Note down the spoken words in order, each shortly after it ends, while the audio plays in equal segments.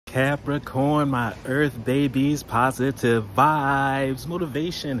Capricorn, my earth babies, positive vibes,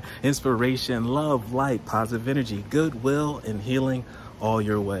 motivation, inspiration, love, light, positive energy, goodwill, and healing all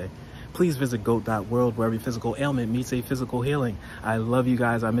your way. Please visit GHOAT.WORLD, where every physical ailment meets a physical healing. I love you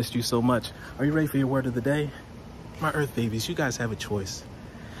guys. I missed you so much. Are you ready for your word of the day? My earth babies, you guys have a choice.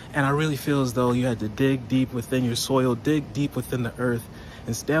 And I really feel as though you had to dig deep within your soil, dig deep within the earth,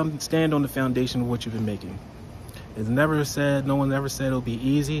 and stand on the foundation of what you've been making. It's never said, no one ever said it'll be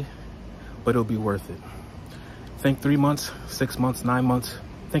easy, but it'll be worth it. Think 3 months, 6 months, 9 months,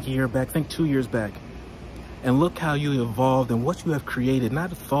 think a year back, think 2 years back. And look how you evolved and what you have created,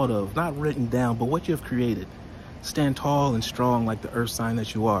 not thought of, not written down, but what you have created. Stand tall and strong like the earth sign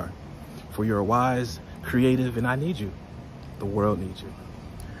that you are. For you're wise, creative, and I need you. The world needs you.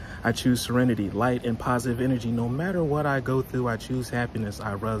 I choose serenity, light, and positive energy. No matter what I go through, I choose happiness.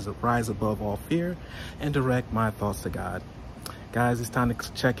 I rise above all fear and direct my thoughts to God. Guys, it's time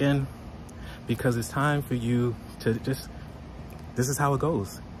to check in because it's time for you to this is how it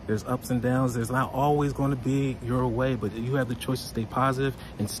goes. There's ups and downs. There's not always going to be your way, but you have the choice to stay positive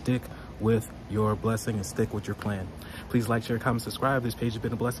and stick with your blessing and stick with your plan. Please like, share, comment, subscribe. This page has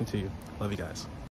been a blessing to you. Love you guys.